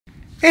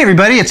Hey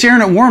everybody, it's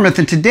Aaron at Warmoth,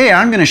 and today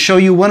I'm going to show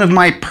you one of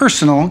my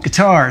personal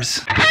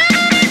guitars.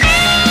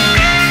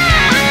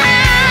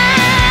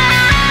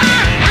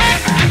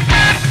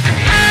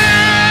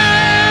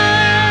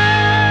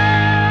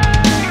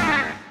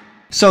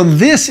 So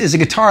this is a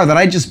guitar that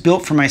I just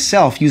built for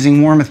myself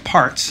using Warmoth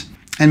parts.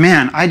 And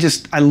man, I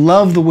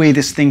love the way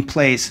this thing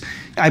plays.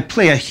 I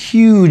play a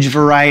huge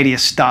variety of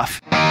stuff.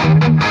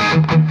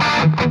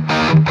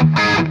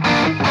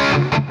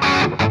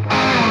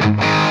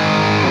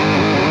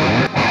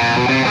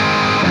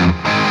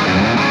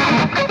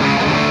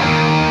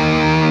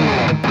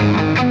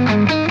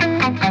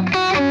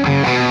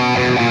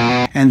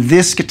 And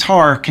this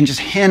guitar can just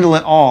handle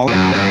it all.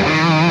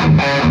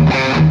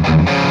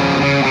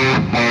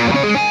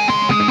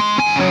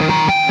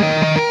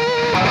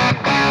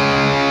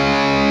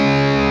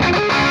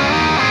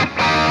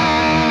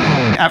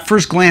 At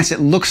first glance, it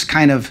looks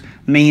kind of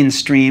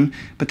mainstream,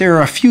 but there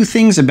are a few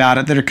things about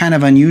it that are kind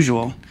of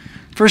unusual.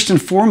 First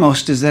and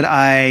foremost is that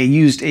I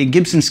used a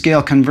Gibson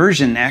scale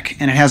conversion neck,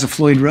 and it has a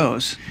Floyd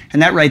Rose.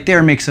 And that right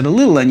there makes it a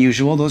little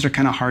unusual. Those are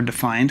kind of hard to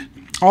find.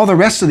 All the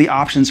rest of the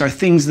options are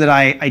things that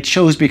I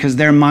chose because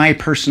they're my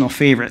personal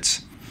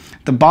favorites.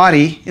 The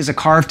body is a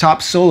carved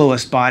top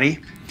soloist body.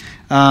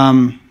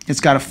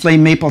 It's got a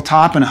flame maple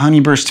top and a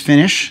honeyburst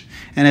finish,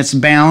 and it's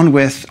bound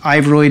with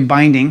ivoroid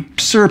binding.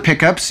 Sir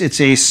pickups,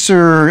 it's a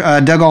Sir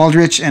Doug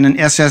Aldrich and an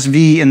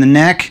SSV in the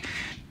neck.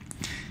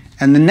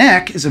 And the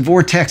neck is a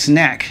Vortex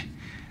neck.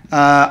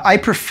 I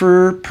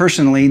prefer,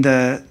 personally,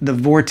 the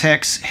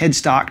Vortex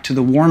headstock to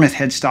the Warmoth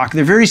headstock.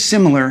 They're very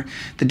similar.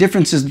 The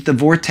difference is that the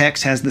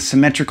Vortex has the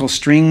symmetrical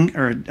string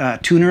or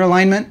tuner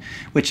alignment,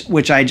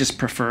 which I just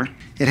prefer.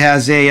 It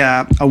has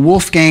a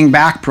Wolfgang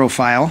back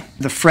profile.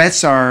 The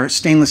frets are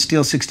stainless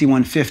steel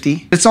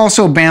 6150. It's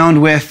also bound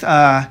with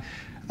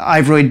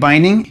ivoroid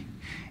binding.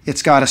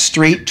 It's got a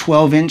straight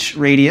 12-inch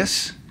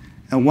radius,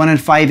 a 1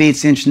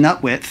 5/8"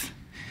 nut width.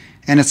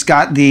 And it's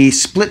got the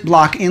split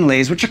block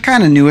inlays, which are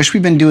kind of newish.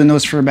 We've been doing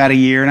those for about a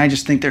year, and I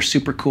just think they're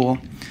super cool.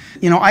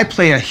 You know, I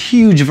play a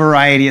huge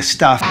variety of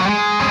stuff.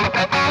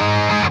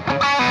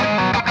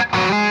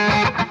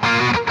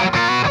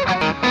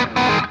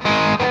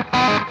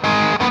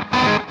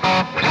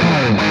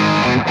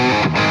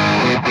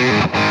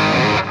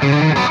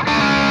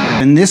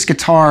 And this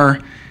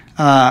guitar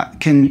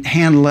can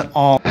handle it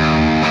all.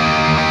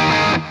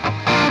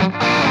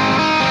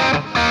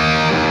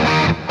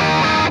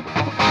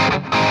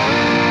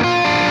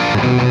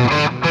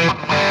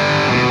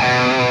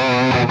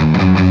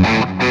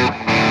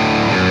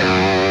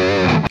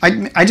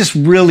 I just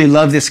really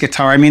love this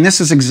guitar. I mean, this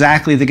is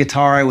exactly the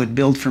guitar I would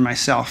build for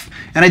myself.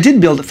 And I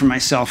did build it for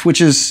myself, which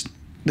is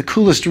the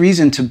coolest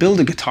reason to build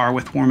a guitar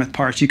with Warmoth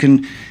parts. You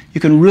can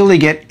really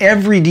get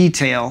every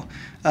detail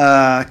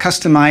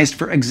customized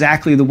for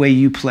exactly the way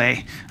you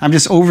play. I'm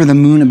just over the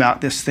moon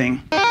about this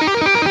thing.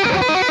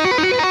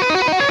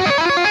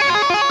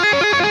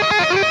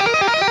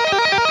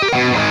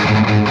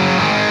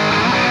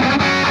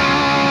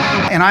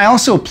 And I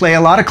also play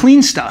a lot of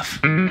clean stuff.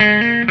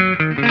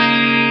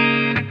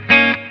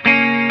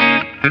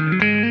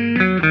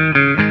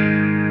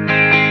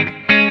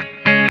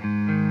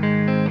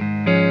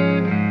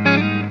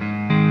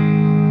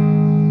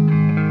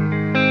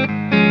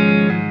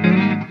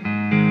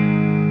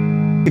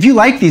 If you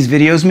like these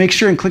videos, make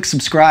sure and click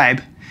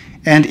subscribe.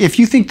 And if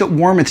you think that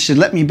Warmoth should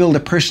let me build a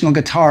personal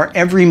guitar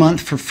every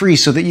month for free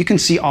so that you can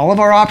see all of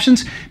our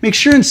options, make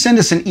sure and send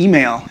us an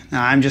email.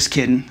 Nah, I'm just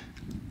kidding.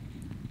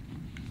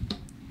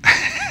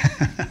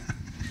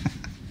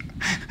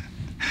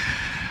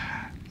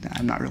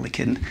 I'm not really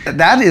kidding.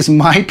 That is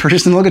my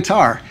personal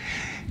guitar.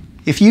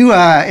 If you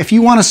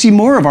want to see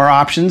more of our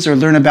options or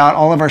learn about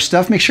all of our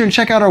stuff, make sure and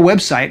check out our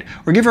website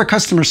or give our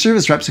customer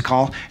service reps a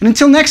call. And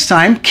until next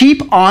time,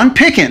 keep on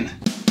picking.